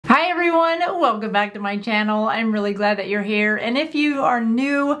Hi everyone, welcome back to my channel. I'm really glad that you're here, and if you are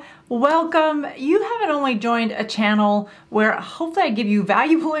new, welcome. You haven't only joined a channel where hopefully I give you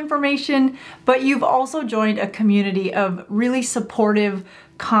valuable information, but you've also joined a community of really supportive,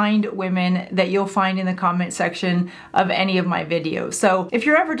 kind women that you'll find in the comment section of any of my videos. So if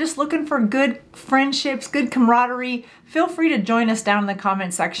you're ever just looking for good friendships, good camaraderie, feel free to join us down in the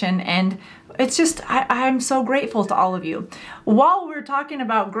comment section, and it's just, I'm so grateful to all of you. While we're talking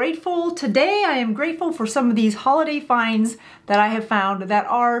about grateful, today I am grateful for some of these holiday finds that I have found that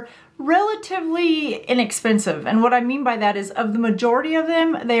are relatively inexpensive. And what I mean by that is, of the majority of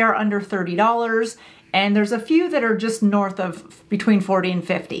them, they are under $30. And there's a few that are just north of between 40 and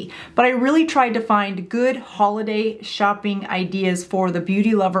 50. But I really tried to find good holiday shopping ideas for the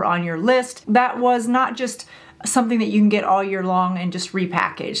beauty lover on your list that was not just something that you can get all year long and just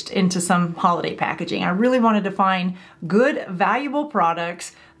repackaged into some holiday packaging. I really wanted to find good, valuable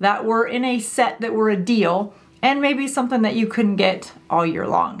products that were in a set that were a deal, and maybe something that you couldn't get all year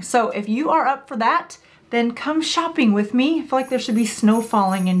long. So if you are up for that, then come shopping with me. I feel like there should be snow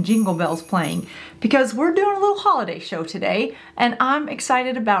falling and jingle bells playing, because we're doing a little holiday show today and I'm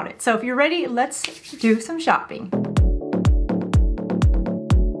excited about it. So if you're ready, let's do some shopping.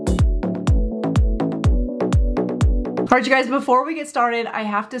 All right, you guys, before we get started, I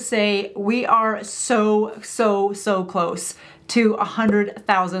have to say we are so close to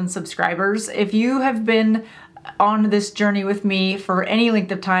 100,000 subscribers. If you have been on this journey with me for any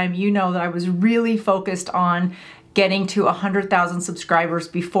length of time, you know that I was really focused on getting to 100,000 subscribers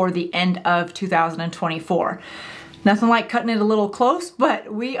before the end of 2024. Nothing like cutting it a little close,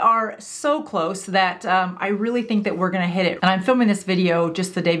 but we are so close that I really think that we're gonna hit it. And I'm filming this video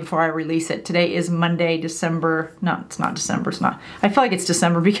just the day before I release it. Today is Monday, December, no, it's not December, it's not. I feel like it's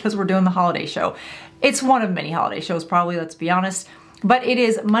December because we're doing the holiday show. It's one of many holiday shows probably, let's be honest. But it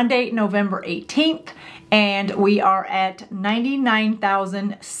is Monday, November 18th, and we are at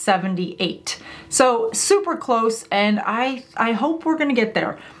 99,078. So super close, and I hope we're gonna get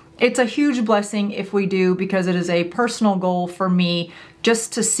there. It's a huge blessing if we do, because it is a personal goal for me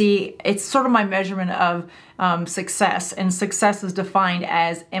just to see, it's sort of my measurement of success, and success is defined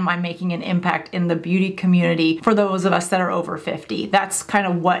as, am I making an impact in the beauty community for those of us that are over 50? That's kind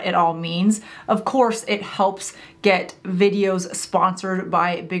of what it all means. Of course, it helps get videos sponsored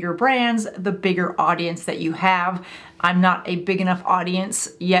by bigger brands, the bigger audience that you have. I'm not a big enough audience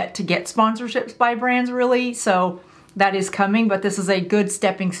yet to get sponsorships by brands really, so that is coming, but this is a good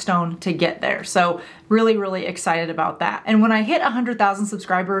stepping stone to get there. So really excited about that. And when I hit 100,000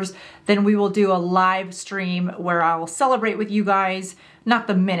 subscribers, then we will do a live stream where I will celebrate with you guys, not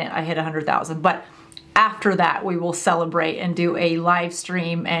the minute I hit 100,000, but after that we will celebrate and do a live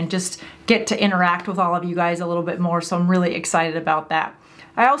stream and just get to interact with all of you guys a little bit more. So I'm really excited about that.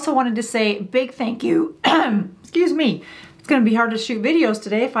 I also wanted to say a big thank you, excuse me, it's gonna be hard to shoot videos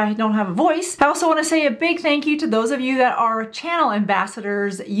today if I don't have a voice. I also wanna say a big thank you to those of you that are channel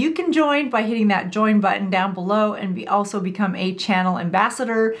ambassadors. You can join by hitting that join button down below and also become a channel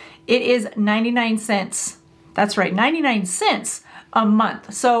ambassador. It is 99 cents. That's right, 99 cents a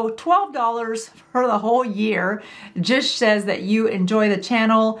month. So $12 for the whole year just says that you enjoy the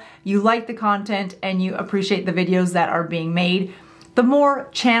channel, you like the content, and you appreciate the videos that are being made. The more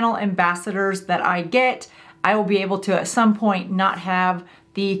channel ambassadors that I get, I will be able to at some point not have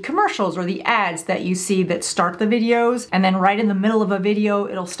the commercials or the ads that you see that start the videos, and then right in the middle of a video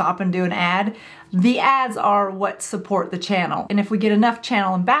it'll stop and do an ad. The ads are what support the channel, and if we get enough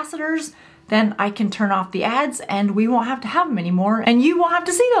channel ambassadors, then I can turn off the ads and we won't have to have them anymore, and you won't have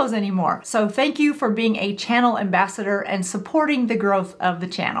to see those anymore. So thank you for being a channel ambassador and supporting the growth of the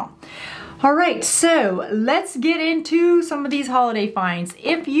channel. All right, so let's get into some of these holiday finds.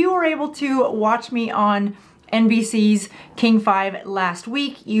 If you were able to watch me on NBC's King 5 last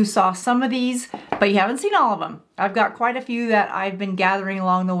week, you saw some of these, but you haven't seen all of them. I've got quite a few that I've been gathering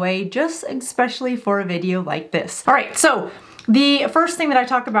along the way, just especially for a video like this. All right, so the first thing that I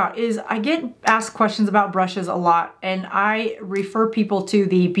talk about is I get asked questions about brushes a lot, and I refer people to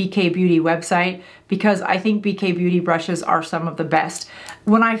the BK Beauty website because I think BK Beauty brushes are some of the best.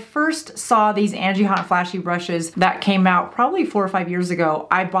 When I first saw these Angie Hot Flashy brushes that came out probably 4 or 5 years ago,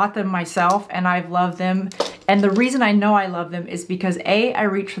 I bought them myself and I've loved them. And the reason I know I love them is because A, I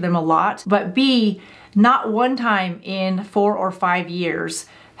reach for them a lot, but B, not one time in 4 or 5 years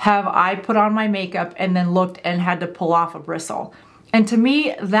have I put on my makeup and then looked and had to pull off a bristle. And to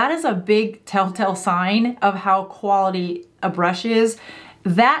me, that is a big telltale sign of how quality a brush is.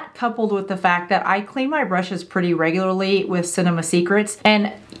 That coupled with the fact that I clean my brushes pretty regularly with Cinema Secrets,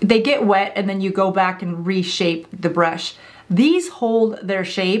 and they get wet and then you go back and reshape the brush. These hold their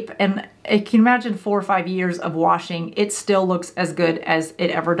shape, and I can imagine 4 or 5 years of washing, it still looks as good as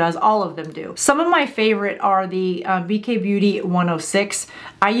it ever does. All of them do. Some of my favorite are the BK Beauty 106.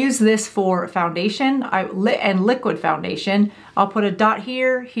 I use this for foundation and liquid foundation. I'll put a dot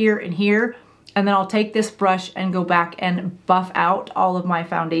here, here, and here, and then I'll take this brush and go back and buff out all of my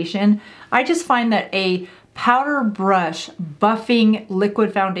foundation. I just find that a powder brush buffing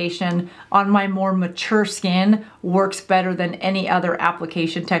liquid foundation on my more mature skin works better than any other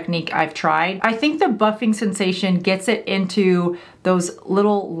application technique I've tried. I think the buffing sensation gets it into those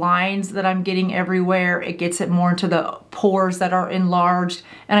little lines that I'm getting everywhere. It gets it more into the pores that are enlarged,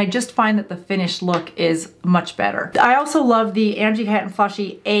 and I just find that the finished look is much better. I also love the Angie Hat &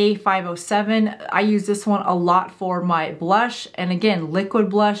 Flashy A507. I use this one a lot for my blush, and again, liquid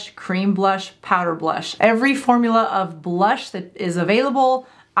blush, cream blush, powder blush. Every formula of blush that is available,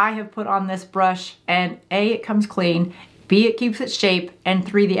 I have put on this brush, and A, it comes clean, B, it keeps its shape, and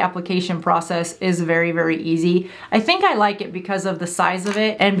 3, the application process is very, very easy. I think I like it because of the size of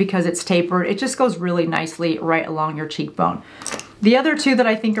it and because it's tapered. It just goes really nicely right along your cheekbone. The other 2 that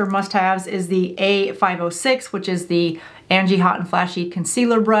I think are must-haves is the A506, which is the Angie Hot & Flashy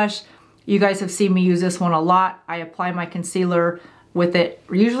concealer brush. You guys have seen me use this one a lot. I apply my concealer with it.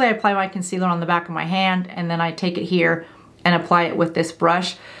 Usually I apply my concealer on the back of my hand, and then I take it here and apply it with this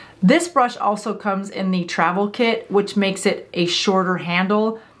brush. This brush also comes in the travel kit, which makes it a shorter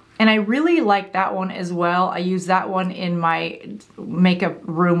handle, and I really like that one as well. I use that one in my makeup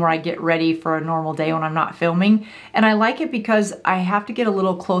room where I get ready for a normal day when I'm not filming, and I like it because I have to get a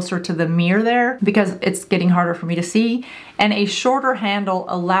little closer to the mirror there because it's getting harder for me to see, and a shorter handle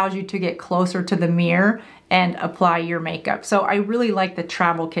allows you to get closer to the mirror and apply your makeup. So I really like the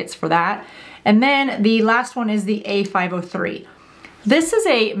travel kits for that. And then the last one is the A503. This is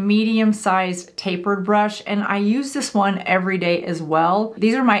a medium-sized tapered brush, and I use this one every day as well.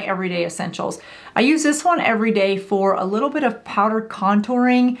 These are my everyday essentials. I use this one every day for a little bit of powder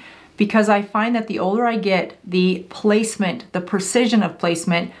contouring because I find that the older I get, the placement, the precision of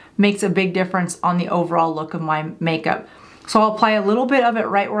placement makes a big difference on the overall look of my makeup. So I'll apply a little bit of it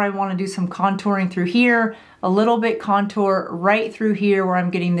right where I want to do some contouring through here, a little bit contour right through here where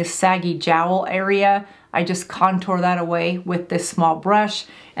I'm getting this saggy jowl area. I just contour that away with this small brush,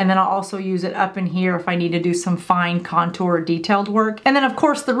 and then I'll also use it up in here if I need to do some fine contour detailed work. And then of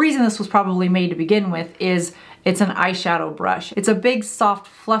course the reason this was probably made to begin with is it's an eyeshadow brush. It's a big, soft,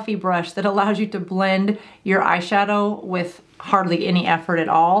 fluffy brush that allows you to blend your eyeshadow with hardly any effort at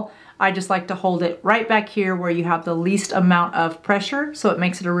all. I just like to hold it right back here where you have the least amount of pressure, so it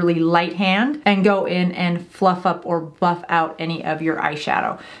makes it a really light hand, and go in and fluff up or buff out any of your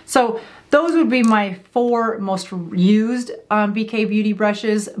eyeshadow. So those would be my 4 most used BK Beauty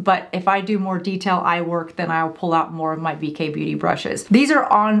brushes, but if I do more detail eye work, then I'll pull out more of my BK Beauty brushes. These are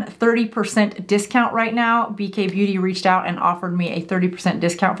on 30% discount right now. BK Beauty reached out and offered me a 30%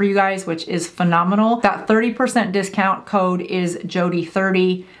 discount for you guys, which is phenomenal. That 30% discount code is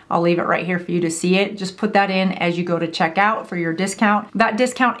Jody30. I'll leave it right here for you to see it. Just put that in as you go to checkout for your discount. That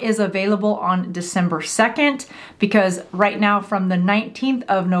discount is available on December 2nd because right now from the 19th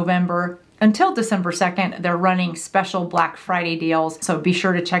of November until December 2nd, they're running special Black Friday deals. So be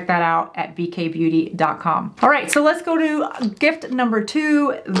sure to check that out at bkbeauty.com. All right, so let's go to gift number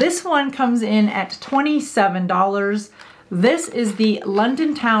 2. This one comes in at $27. This is the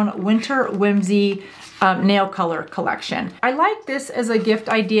London Town Winter Whimsy nail color collection. I like this as a gift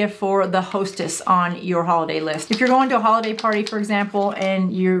idea for the hostess on your holiday list. If you're going to a holiday party, for example,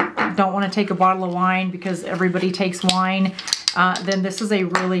 and you don't want to take a bottle of wine because everybody takes wine, then this is a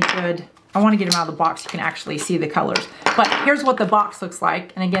really good, I want to get them out of the box so you can actually see the colors. But here's what the box looks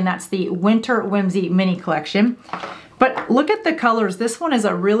like. And again, that's the Winter Whimsy mini collection. But look at the colors. This one is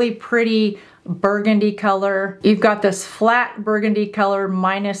a really pretty burgundy color. You've got this flat burgundy color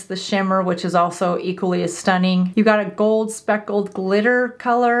minus the shimmer, which is also equally as stunning. You've got a gold speckled glitter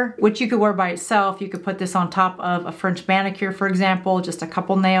color, which you could wear by itself. You could put this on top of a French manicure, for example, just a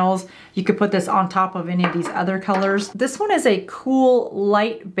couple nails. You could put this on top of any of these other colors. This one is a cool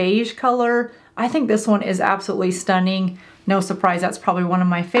light beige color. I think this one is absolutely stunning. No surprise, that's probably one of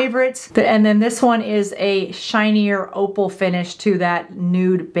my favorites. And then this one is a shinier opal finish to that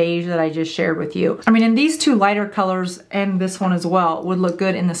nude beige that I just shared with you. I mean, and these 2 lighter colors and this one as well would look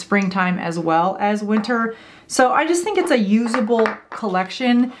good in the springtime as well as winter. So I just think it's a usable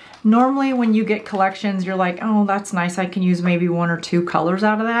collection. Normally when you get collections, you're like, oh, that's nice. I can use maybe 1 or 2 colors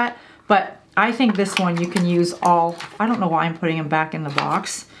out of that. But I think this one you can use all. I don't know why I'm putting them back in the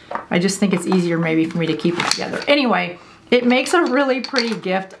box. I just think it's easier maybe for me to keep it together. Anyway, It makes a really pretty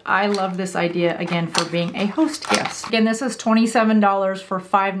gift. I love this idea, again, for being a host gift. Again, this is $27 for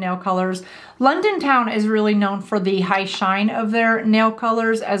 5 nail colors. London Town is really known for the high shine of their nail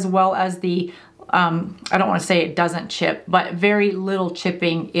colors, as well as the I don't want to say it doesn't chip, but very little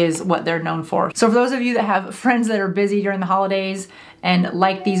chipping is what they're known for. So for those of you that have friends that are busy during the holidays and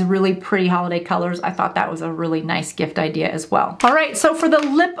like these really pretty holiday colors, I thought that was a really nice gift idea as well. All right, so for the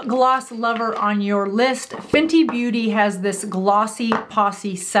lip gloss lover on your list, Fenty Beauty has this Glossy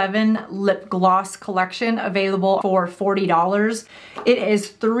Posse 7 lip gloss collection available for $40. It is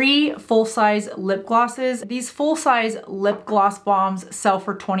 3 full-size lip glosses. These full-size lip gloss bombs sell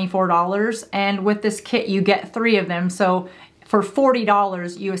for $24, and with this kit you get 3 of them. So for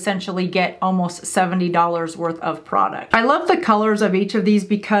 $40, you essentially get almost $70 worth of product. I love the colors of each of these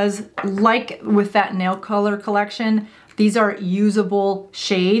because, like with that nail color collection, these are usable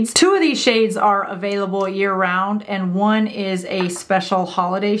shades. 2 of these shades are available year-round, and 1 is a special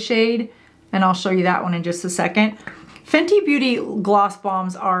holiday shade, and I'll show you that one in just a second. Fenty Beauty gloss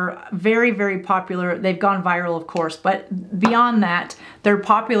bombs are very, very popular. They've gone viral, of course, but beyond that, they're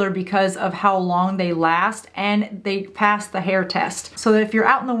popular because of how long they last, and they pass the hair test. So that if you're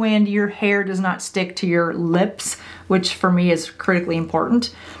out in the wind, your hair does not stick to your lips, which for me is critically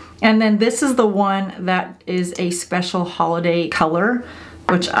important. And then this is the one that is a special holiday color,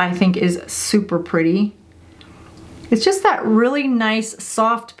 which I think is super pretty. It's just that really nice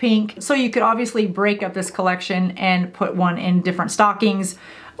soft pink. So you could obviously break up this collection and put one in different stockings,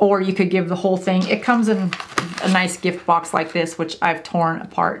 or you could give the whole thing. It comes in a nice gift box like this, which I've torn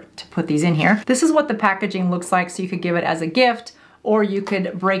apart to put these in here. This is what the packaging looks like, so you could give it as a gift, or you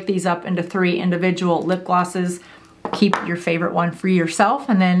could break these up into 3 individual lip glosses. Keep your favorite one for yourself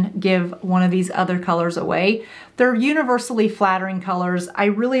and then give one of these other colors away. They're universally flattering colors. I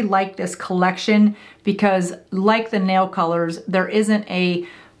really like this collection because, like the nail colors, there isn't a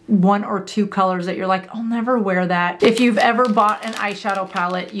 1 or 2 colors that you're like, I'll never wear that. If you've ever bought an eyeshadow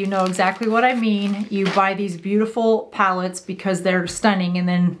palette, you know exactly what I mean. You buy these beautiful palettes because they're stunning, and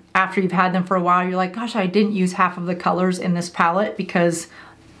then after you've had them for a while, you're like, gosh, I didn't use half of the colors in this palette because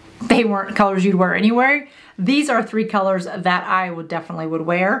they weren't colors you'd wear anywhere. These are 3 colors that I definitely would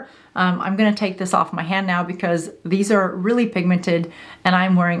wear. I'm gonna take this off my hand now because these are really pigmented and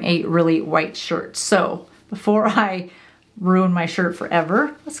I'm wearing a really white shirt. So before I ruin my shirt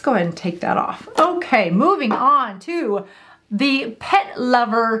forever, let's go ahead and take that off. Okay, moving on to the pet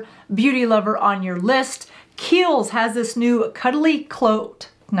lover, beauty lover on your list. Kiehl's has this new Cuddly Coat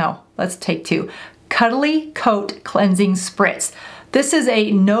Cleansing Spritz. This is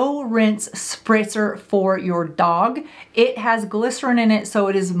a no rinse spritzer for your dog. It has glycerin in it, so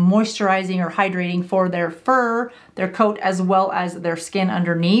it is moisturizing or hydrating for their fur, their coat, as well as their skin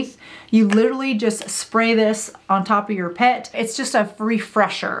underneath. You literally just spray this on top of your pet. It's just a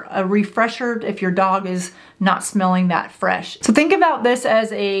refresher if your dog is not smelling that fresh. So think about this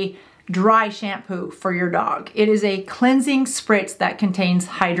as a dry shampoo for your dog. It is a cleansing spritz that contains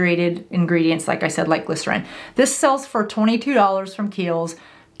hydrated ingredients, like I said, like glycerin. This sells for $22 from Kiehl's.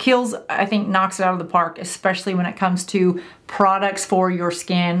 Kiehl's, I think, knocks it out of the park, especially when it comes to products for your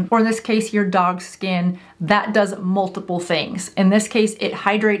skin, or in this case, your dog's skin, that does multiple things. In this case, it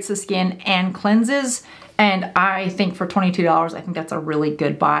hydrates the skin and cleanses. And I think for $22, I think that's a really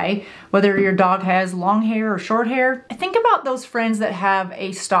good buy. Whether your dog has long hair or short hair, think about those friends that have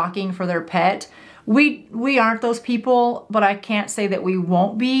a stocking for their pet. We aren't those people, but I can't say that we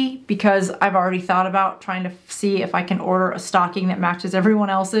won't be, because I've already thought about trying to see if I can order a stocking that matches everyone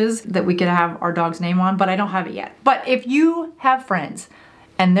else's that we could have our dog's name on, but I don't have it yet. But if you have friends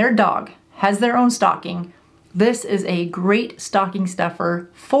and their dog has their own stocking, this is a great stocking stuffer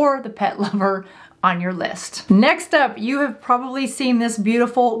for the pet lover on your list. Next up, you have probably seen this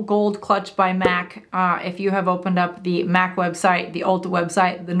beautiful gold clutch by MAC if you have opened up the MAC website, the Ulta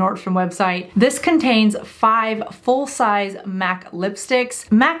website, the Nordstrom website. This contains 5 full-size MAC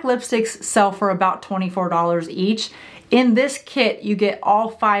lipsticks. MAC lipsticks sell for about $24 each. In this kit, you get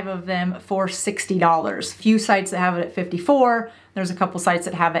all 5 of them for $60. Few sites that have it at $54. There's a couple sites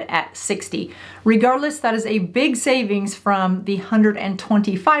that have it at $60. Regardless, that is a big savings from the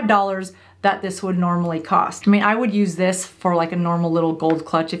 $125 that this would normally cost. I mean, I would use this for like a normal little gold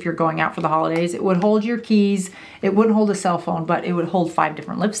clutch if you're going out for the holidays. It would hold your keys. It wouldn't hold a cell phone, but it would hold 5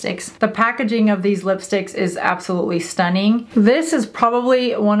 different lipsticks. The packaging of these lipsticks is absolutely stunning. This is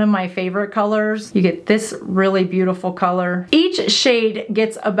probably one of my favorite colors. You get this really beautiful color. Each shade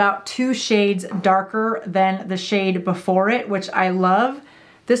gets about 2 shades darker than the shade before it, which I love.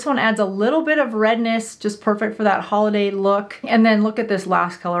 This one adds a little bit of redness, just perfect for that holiday look. And then look at this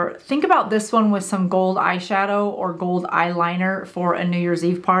last color. Think about this one with some gold eyeshadow or gold eyeliner for a New Year's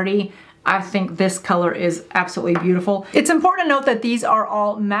Eve party. I think this color is absolutely beautiful. It's important to note that these are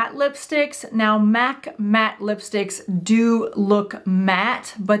all matte lipsticks. Now, MAC matte lipsticks do look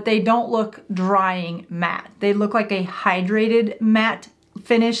matte, but they don't look drying matte. They look like a hydrated matte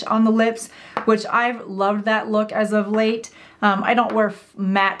finish on the lips, which I've loved that look as of late. I don't wear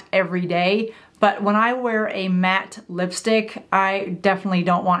matte every day, but when I wear a matte lipstick, I definitely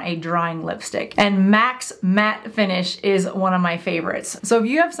don't want a drying lipstick. And MAC's matte finish is one of my favorites. So if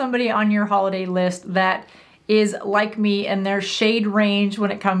you have somebody on your holiday list that is like me and their shade range when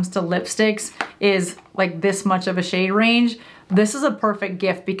it comes to lipsticks is like this much of a shade range, this is a perfect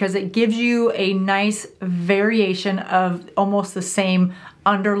gift because it gives you a nice variation of almost the same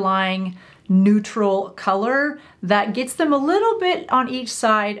underlying neutral color that gets them a little bit on each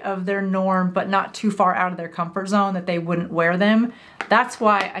side of their norm, but not too far out of their comfort zone that they wouldn't wear them. That's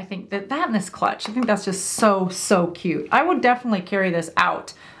why I think that in this clutch, I think that's just so, so cute. I would definitely carry this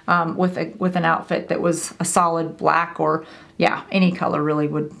out with an outfit that was a solid black, or yeah, any color really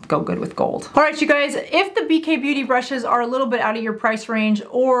would go good with gold. All right, you guys, if the BK Beauty brushes are a little bit out of your price range,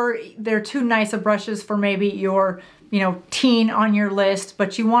 or they're too nice of brushes for maybe your teen on your list,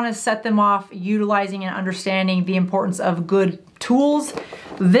 but you want to set them off utilizing and understanding the importance of good tools,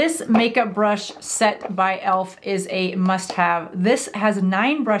 this makeup brush set by e.l.f. is a must-have. This has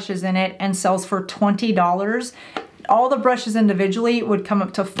 9 brushes in it and sells for $20. All the brushes individually would come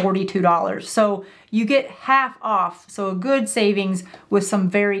up to $42. So you get half off, so a good savings with some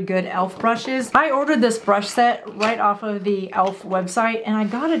very good e.l.f. brushes. I ordered this brush set right off of the e.l.f. website and I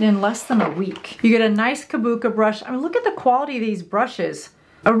got it in less than a week. You get a nice kabuki brush. I mean, look at the quality of these brushes.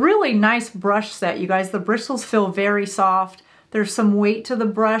 A really nice brush set, you guys. The bristles feel very soft. There's some weight to the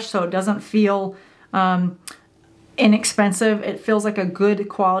brush, so it doesn't feel inexpensive. It feels like a good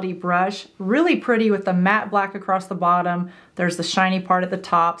quality brush. Really pretty with the matte black across the bottom. There's the shiny part at the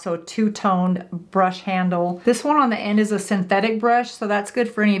top, so a two-toned brush handle. This one on the end is a synthetic brush, so that's good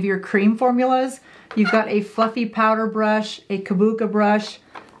for any of your cream formulas. You've got a fluffy powder brush, a kabuki brush,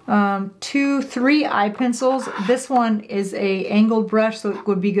 3 eye pencils. This one is a angled brush, so it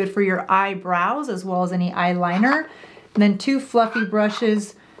would be good for your eyebrows as well as any eyeliner. And then 2 fluffy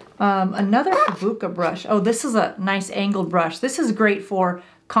brushes. Another kabuki brush. Oh, this is a nice angled brush. This is great for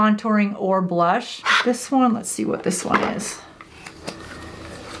contouring or blush. This one, let's see what this one is.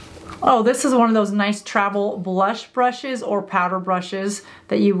 Oh, this is one of those nice travel blush brushes or powder brushes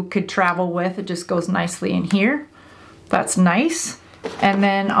that you could travel with. It just goes nicely in here. That's nice. And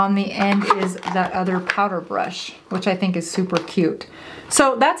then on the end is that other powder brush, which I think is super cute.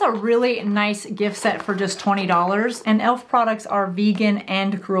 So that's a really nice gift set for just $20. And e.l.f. products are vegan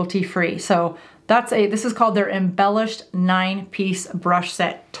and cruelty-free. So this is called their embellished 9-piece brush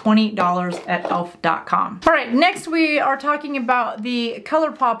set, $20 at elf.com. All right, next we are talking about the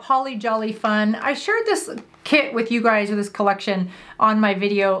ColourPop Holly Jolly Fun. I shared this kit with you guys, or this collection, on my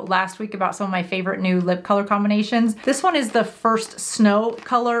video last week about some of my favorite new lip color combinations. This one is the first snow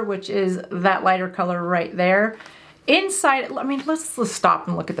color, which is that lighter color right there. Inside, I mean, let's stop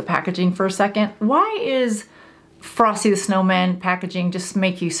and look at the packaging for a second. Why is Frosty the Snowman packaging just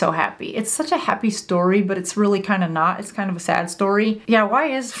make you so happy? It's such a happy story, but it's really kind of not. It's kind of a sad story. Yeah, why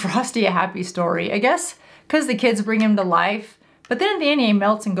is Frosty a happy story? I guess because the kids bring him to life, but then at the end he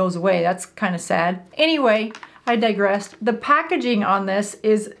melts and goes away. That's kind of sad. Anyway, I digressed. The packaging on this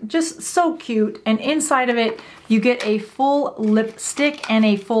is just so cute, and inside of it you get a full lipstick and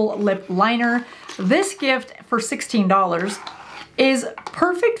a full lip liner. This gift for $16 is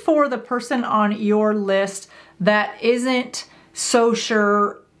perfect for the person on your list that isn't so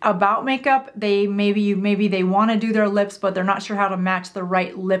sure about makeup. Maybe they want to do their lips, but they're not sure how to match the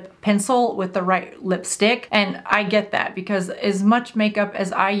right lip pencil with the right lipstick. And I get that, because as much makeup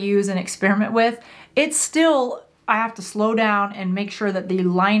as I use and experiment with, it's still, I have to slow down and make sure that the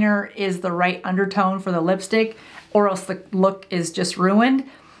liner is the right undertone for the lipstick, or else the look is just ruined.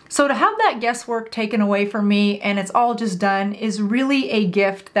 So to have that guesswork taken away from me and it's all just done is really a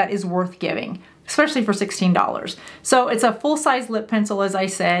gift that is worth giving, especially for $16. So it's a full-size lip pencil, as I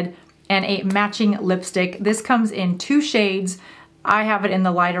said, and a matching lipstick. This comes in 2 shades. I have it in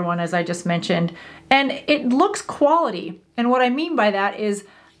the lighter one, as I just mentioned, and it looks quality. And what I mean by that is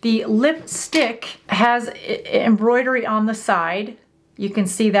the lipstick has embroidery on the side. You can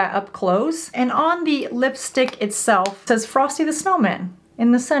see that up close. And on the lipstick itself, it says Frosty the Snowman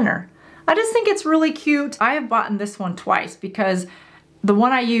in the center. I just think it's really cute. I have bought this one twice because the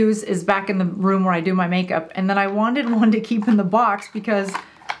one I use is back in the room where I do my makeup, and then I wanted one to keep in the box because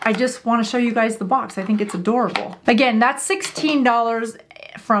I just want to show you guys the box. I think it's adorable. Again, that's $16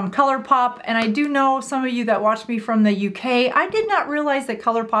 from ColourPop, and I do know some of you that watch me from the UK. I did not realize that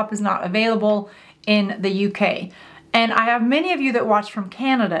ColourPop is not available in the UK. And I have many of you that watch from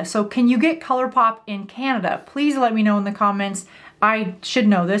Canada. So can you get ColourPop in Canada? Please let me know in the comments. I should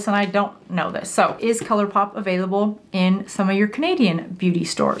know this and I don't know this. So is ColourPop available in some of your Canadian beauty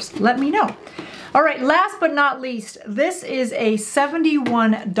stores? Let me know. All right, last but not least, this is a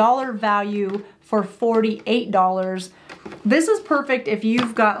 $71 value for $48. This is perfect if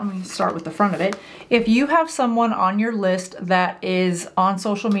you've got, let me start with the front of it. If you have someone on your list that is on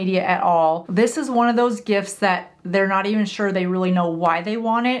social media at all, this is one of those gifts that they're not even sure they really know why they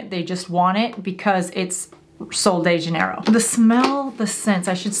want it. They just want it because it's Sol de Janeiro. The smell, the scents,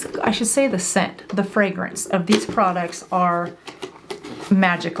 I should say the scent, the fragrance of these products are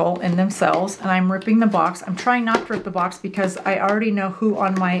magical in themselves. And I'm ripping the box. I'm trying not to rip the box because I already know who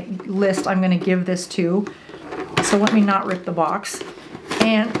on my list I'm going to give this to. So let me not rip the box.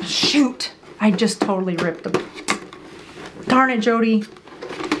 And shoot, I just totally ripped the, darn it, Jody.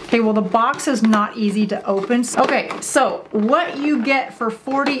 Okay, well the box is not easy to open. Okay, so what you get for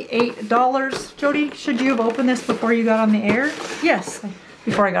 $48, Jody, should you have opened this before you got on the air? Yes,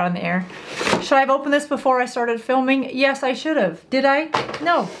 before I got on the air. Should I have opened this before I started filming? Yes, I should have. Did I?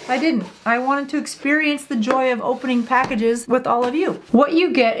 No, I didn't. I wanted to experience the joy of opening packages with all of you. What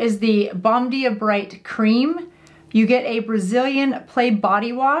you get is the Bom Dia Bright Cream. You get a Brazilian Play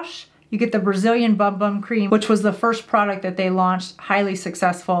Body Wash. You get the Brazilian Bum Bum Cream, which was the first product that they launched, highly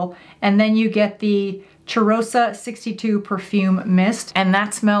successful. And then you get the Cheirosa 62 Perfume Mist, and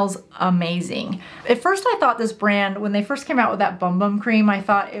that smells amazing. At first I thought this brand, when they first came out with that Bum Bum Cream, I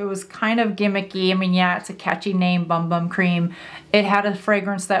thought it was kind of gimmicky. I mean, yeah, it's a catchy name, Bum Bum Cream. It had a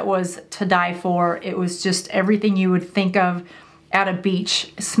fragrance that was to die for. It was just everything you would think of at a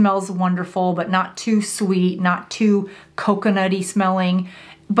beach. It smells wonderful, but not too sweet, not too coconutty smelling.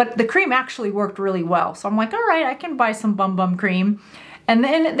 But the cream actually worked really well. So I'm like, all right, I can buy some Bum Bum Cream. And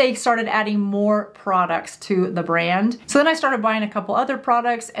then they started adding more products to the brand. So then I started buying a couple other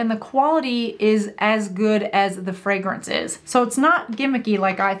products, and the quality is as good as the fragrance is. So it's not gimmicky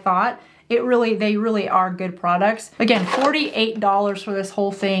like I thought. They really are good products. Again, $48 for this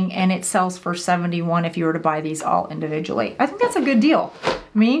whole thing, and it sells for $71 if you were to buy these all individually. I think that's a good deal. I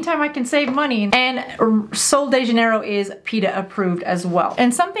mean, anytime I can save money. And Sol de Janeiro is PETA approved as well.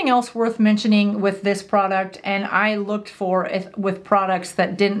 And something else worth mentioning with this product, and I looked for it with products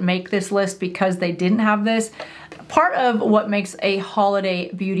that didn't make this list because they didn't have this. Part of what makes a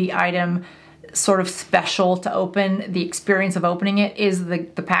holiday beauty item sort of special to open, the experience of opening it, is the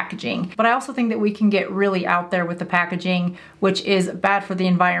packaging. But I also think that we can get really out there with the packaging, which is bad for the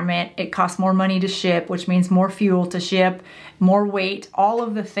environment. It costs more money to ship, which means more fuel to ship, more weight, all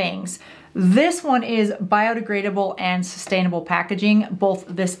of the things. This one is biodegradable and sustainable packaging, both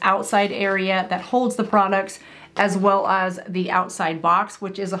this outside area that holds the products as well as the outside box,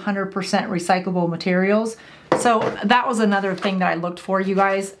 which is 100% recyclable materials. So that was another thing that I looked for, you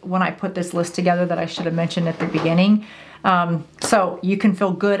guys, when I put this list together that I should have mentioned at the beginning. So you can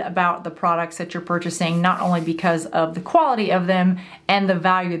feel good about the products that you're purchasing, not only because of the quality of them and the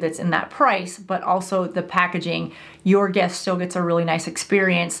value that's in that price, but also the packaging. Your guest still gets a really nice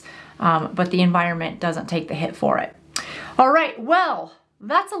experience, but the environment doesn't take the hit for it. All right, well,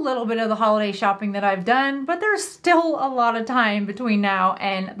 that's a little bit of the holiday shopping that I've done, but there's still a lot of time between now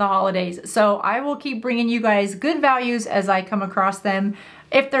and the holidays. So I will keep bringing you guys good values as I come across them,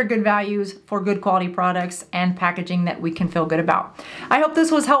 if they're good values for good quality products and packaging that we can feel good about. I hope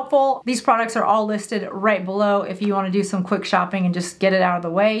this was helpful. These products are all listed right below if you want to do some quick shopping and just get it out of the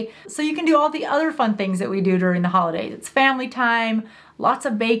way, so you can do all the other fun things that we do during the holidays. It's family time, lots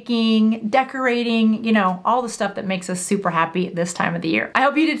of baking, decorating, you know, all the stuff that makes us super happy this time of the year. I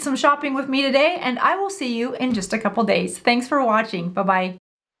hope you did some shopping with me today, and I will see you in just a couple days. Thanks for watching. Bye-bye.